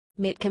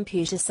MIT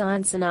Computer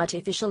Science and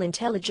Artificial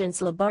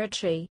Intelligence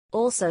Laboratory,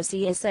 also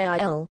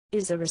SIIL,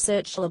 is a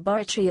research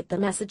laboratory at the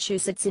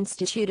Massachusetts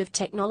Institute of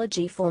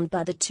Technology formed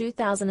by the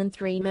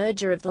 2003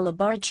 merger of the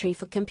Laboratory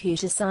for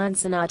Computer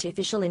Science and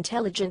Artificial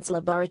Intelligence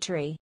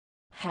Laboratory.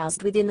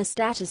 Housed within the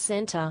Status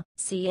Center,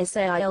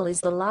 SIIL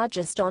is the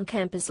largest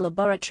on-campus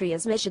laboratory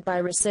as measured by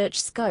research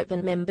scope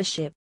and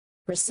membership.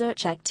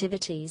 Research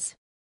activities.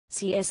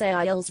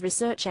 SIIL's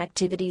research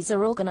activities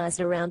are organized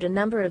around a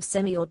number of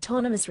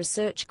semi-autonomous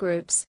research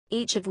groups,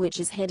 each of which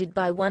is headed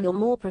by one or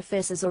more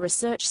professors or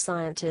research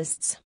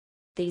scientists.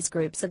 These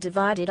groups are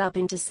divided up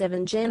into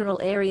 7 general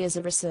areas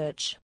of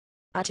research: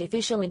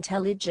 artificial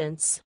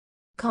intelligence,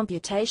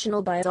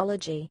 computational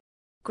biology,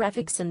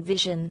 graphics and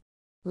vision,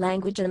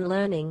 language and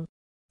learning,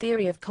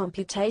 theory of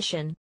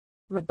computation,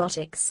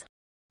 robotics.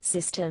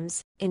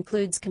 Systems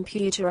includes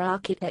computer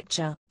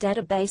architecture,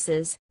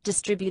 databases,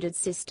 distributed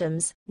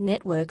systems,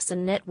 networks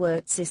and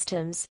networked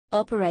systems,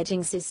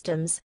 operating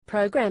systems,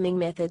 programming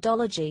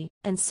methodology,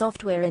 and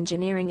software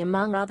engineering,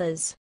 among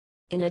others.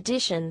 In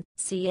addition,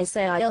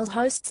 SIIL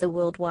hosts the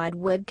World Wide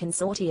Web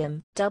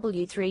Consortium,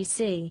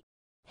 W3C.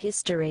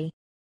 History.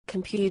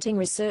 Computing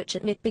research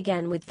at MIT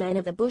began with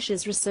Vannevar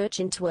Bush's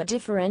research into a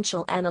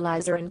differential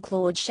analyzer and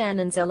Claude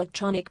Shannon's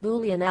electronic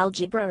Boolean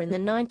algebra in the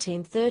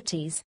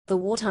 1930s, the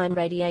Wartime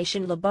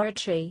Radiation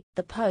Laboratory,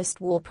 the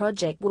post-war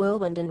Project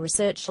Whirlwind and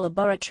Research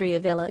Laboratory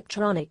of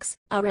Electronics,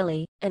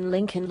 RLE, and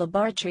Lincoln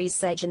Laboratories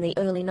SAGE in the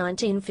early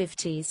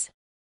 1950s.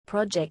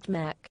 Project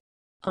Mac.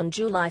 On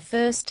July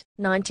 1,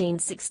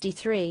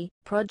 1963,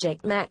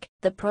 Project Mac,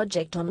 the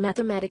Project on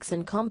Mathematics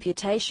and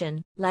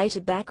Computation,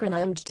 later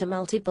backronymed to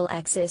Multiple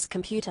Access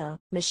Computer,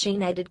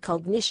 Machine-Aided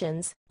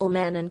Cognitions, or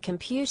Man and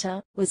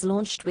Computer, was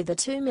launched with a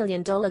 $2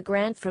 million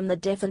grant from the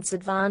Defense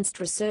Advanced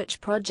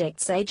Research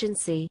Projects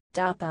Agency,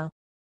 DARPA.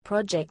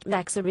 Project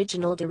Mac's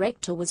original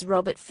director was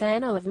Robert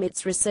Fano of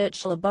MIT's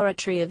Research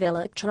Laboratory of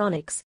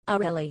Electronics,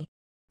 RLE.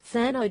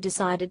 Fano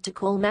decided to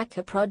call Mac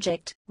a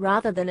project,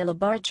 rather than a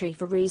laboratory,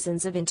 for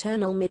reasons of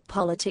internal MIT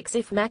politics.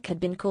 If Mac had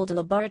been called a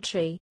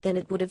laboratory, then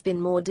it would have been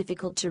more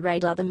difficult to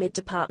raid other MIT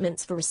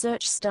departments for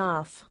research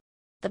staff.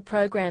 The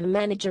program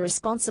manager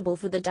responsible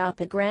for the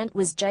DARPA grant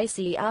was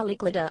J.C.R.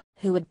 Licklider,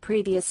 who had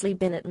previously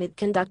been at MIT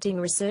conducting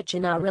research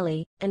in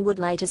RLE, and would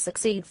later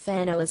succeed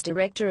Fano as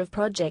director of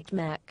Project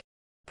Mac.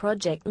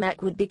 Project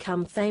Mac would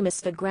become famous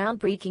for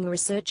groundbreaking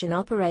research in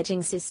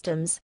operating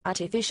systems,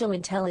 artificial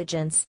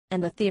intelligence,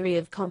 and the theory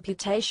of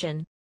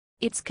computation.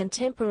 Its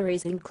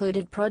contemporaries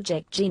included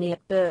Project Genie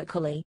at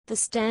Berkeley, the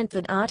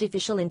Stanford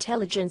Artificial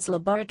Intelligence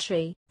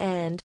Laboratory,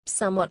 and,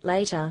 somewhat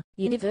later,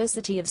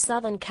 University of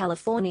Southern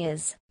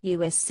California's,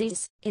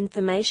 USC's,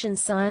 Information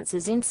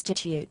Sciences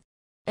Institute.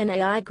 An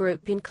AI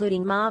group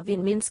including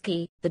Marvin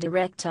Minsky, the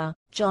director,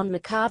 John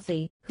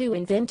McCarthy, who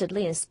invented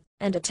Lisp,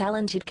 and a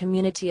talented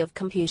community of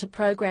computer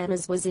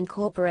programmers was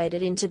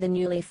incorporated into the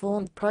newly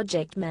formed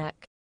Project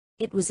Mac.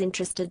 It was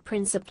interested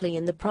principally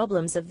in the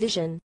problems of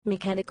vision,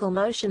 mechanical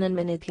motion and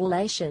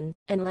manipulation,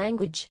 and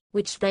language,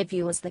 which they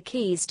view as the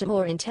keys to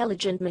more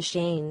intelligent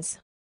machines.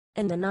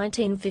 In the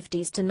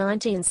 1950s to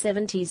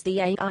 1970s,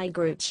 the AI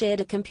group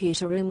shared a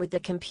computer room with the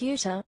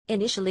computer,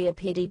 initially a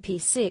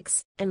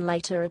PDP-6, and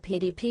later a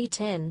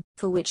PDP-10,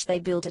 for which they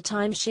built a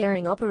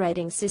time-sharing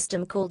operating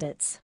system called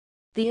ITS.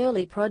 The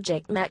early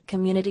Project Mac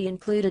community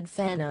included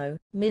Fano,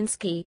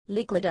 Minsky,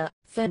 Licklider,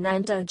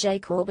 Fernando J.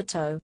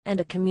 Corbato, and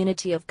a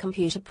community of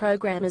computer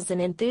programmers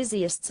and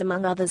enthusiasts,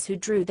 among others, who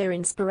drew their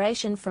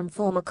inspiration from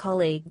former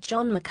colleague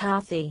John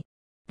McCarthy.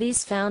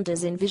 These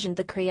founders envisioned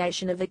the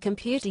creation of a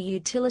computer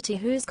utility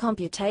whose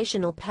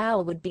computational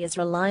power would be as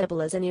reliable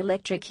as an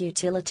electric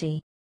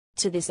utility.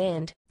 To this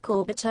end,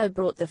 Corbato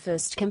brought the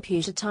first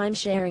computer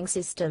time-sharing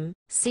system,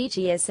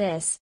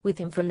 CTSS, with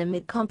him from the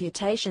MIT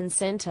Computation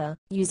Center,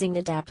 using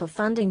the DARPA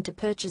funding to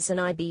purchase an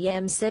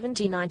IBM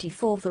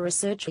 7094 for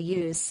researcher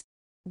use.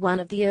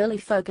 One of the early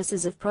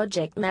focuses of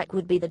Project Mac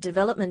would be the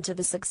development of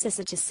a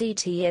successor to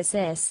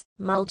CTSS,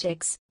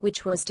 Multics,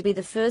 which was to be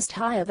the first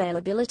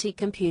high-availability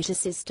computer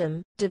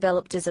system,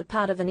 developed as a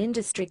part of an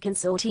industry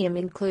consortium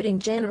including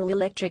General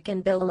Electric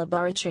and Bell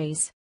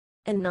Laboratories.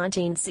 In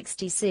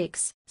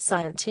 1966,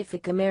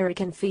 Scientific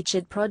American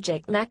featured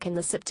Project Mac in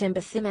the September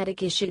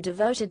thematic issue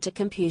devoted to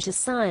computer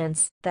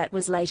science, that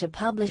was later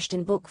published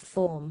in book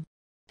form.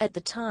 At the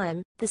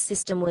time, the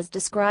system was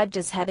described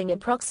as having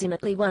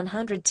approximately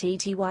 100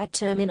 TTY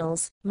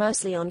terminals,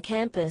 mostly on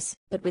campus,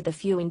 but with a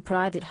few in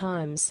private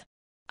homes.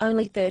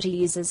 Only 30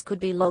 users could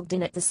be logged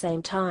in at the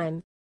same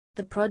time.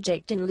 The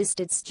project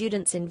enlisted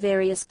students in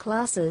various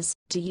classes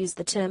to use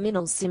the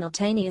terminals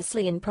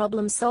simultaneously in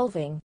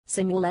problem-solving,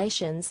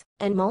 simulations,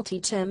 and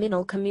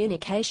multi-terminal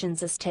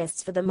communications as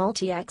tests for the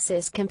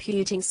multi-access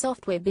computing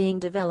software being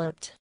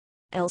developed.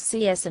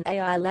 LCS and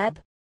AI Lab.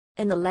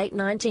 In the late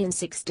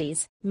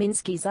 1960s,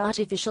 Minsky's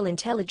artificial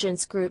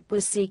intelligence group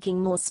was seeking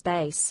more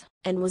space,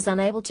 and was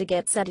unable to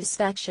get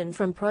satisfaction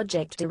from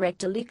project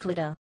director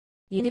Licklider.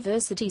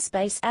 University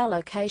space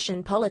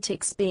allocation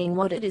politics being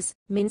what it is,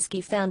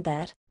 Minsky found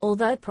that,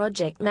 although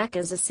Project Mac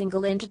as a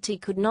single entity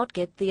could not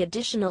get the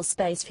additional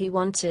space he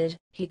wanted,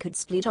 he could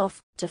split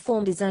off, to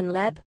form his own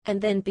lab,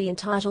 and then be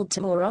entitled to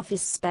more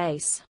office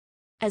space.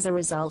 As a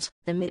result,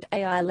 the MIT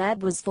AI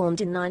Lab was formed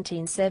in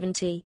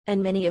 1970,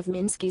 and many of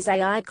Minsky's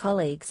AI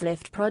colleagues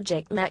left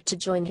Project Mac to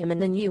join him in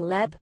the new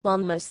lab, while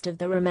most of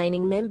the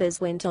remaining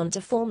members went on to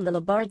form the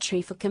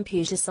Laboratory for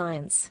Computer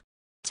Science.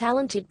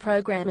 Talented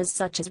programmers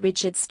such as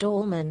Richard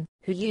Stallman,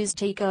 who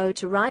used Eco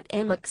to write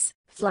Emacs,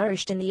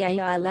 flourished in the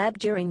AI Lab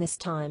during this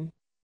time.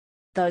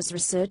 Those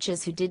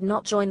researchers who did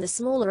not join the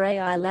smaller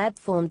AI Lab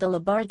formed the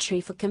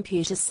Laboratory for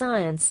Computer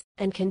Science,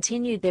 and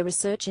continued their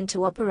research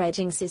into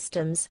operating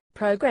systems,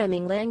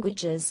 programming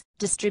languages,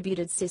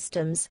 distributed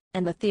systems,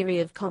 and the theory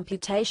of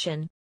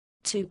computation.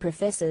 Two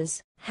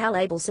professors, Hal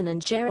Abelson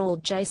and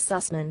Gerald J.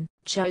 Sussman,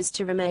 chose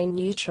to remain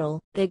neutral.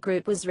 Their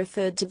group was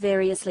referred to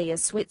variously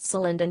as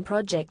Switzerland and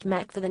Project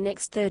Mac for the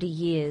next 30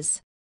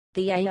 years.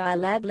 The AI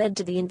Lab led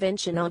to the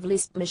invention of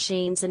Lisp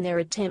Machines and their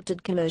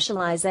attempted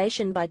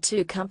commercialization by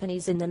two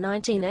companies in the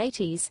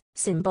 1980s,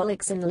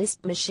 Symbolics and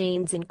Lisp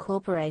Machines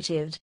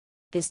Incorporated.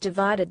 This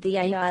divided the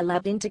AI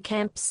Lab into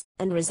camps,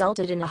 and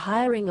resulted in a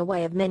hiring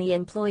away of many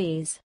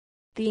employees.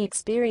 The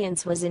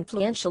experience was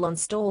influential on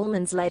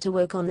Stallman's later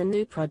work on the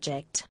new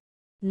project.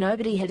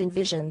 Nobody had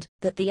envisioned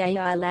that the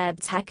AI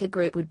Lab's hacker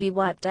group would be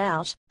wiped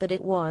out, but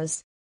it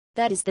was.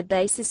 That is the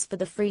basis for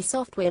the free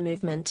software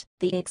movement,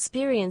 the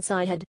experience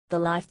I had, the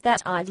life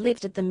that I've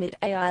lived at the MIT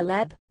AI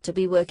Lab, to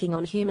be working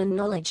on human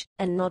knowledge,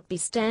 and not be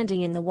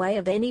standing in the way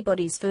of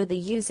anybody's further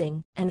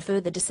using, and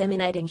further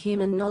disseminating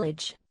human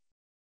knowledge.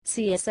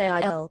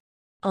 SIIL.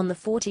 On the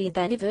 40th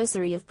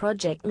anniversary of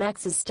Project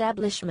Mac's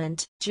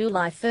establishment,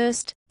 July 1,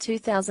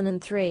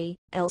 2003,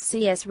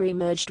 LCS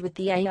re-merged with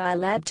the AI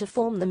Lab to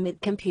form the MIT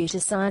Computer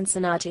Science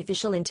and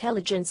Artificial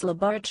Intelligence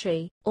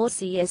Laboratory, or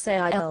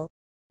SIIL.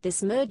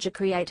 This merger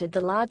created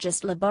the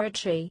largest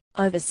laboratory,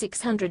 over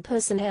 600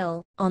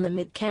 personnel, on the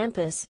MIT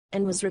campus,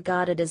 and was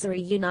regarded as a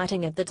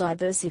reuniting of the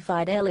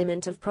diversified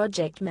element of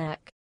Project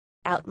Mac.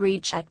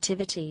 Outreach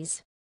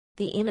activities.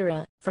 The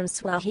IMERA, from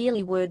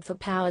Swahili word for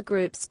power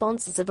group,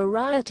 sponsors a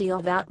variety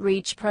of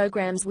outreach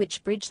programs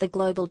which bridge the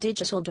global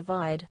digital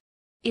divide.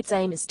 Its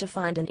aim is to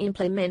find and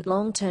implement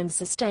long-term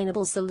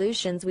sustainable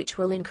solutions which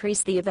will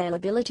increase the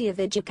availability of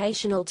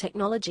educational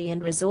technology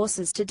and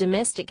resources to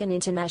domestic and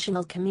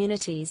international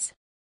communities.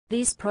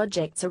 These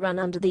projects are run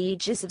under the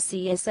aegis of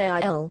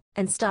SIIL,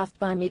 and staffed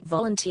by MIT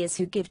volunteers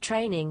who give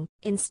training,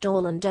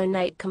 install and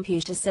donate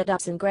computer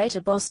setups in Greater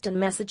Boston,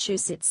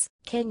 Massachusetts,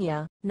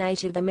 Kenya,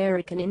 Native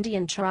American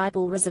Indian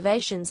tribal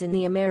reservations in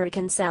the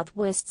American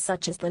Southwest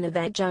such as the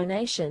Navajo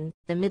Nation,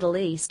 the Middle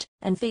East,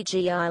 and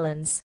Fiji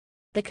Islands.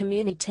 The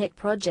Community Tech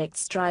Project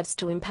strives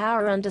to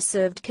empower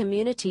underserved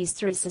communities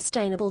through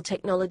sustainable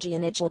technology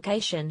and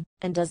education,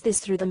 and does this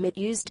through the MIT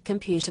Used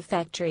Computer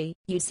Factory,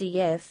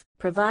 UCF,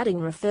 providing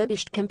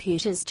refurbished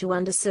computers to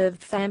underserved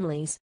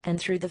families, and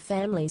through the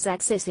families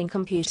accessing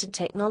computer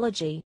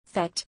technology,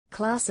 FACT,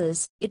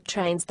 classes, it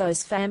trains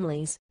those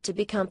families to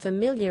become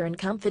familiar and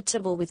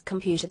comfortable with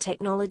computer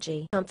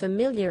technology.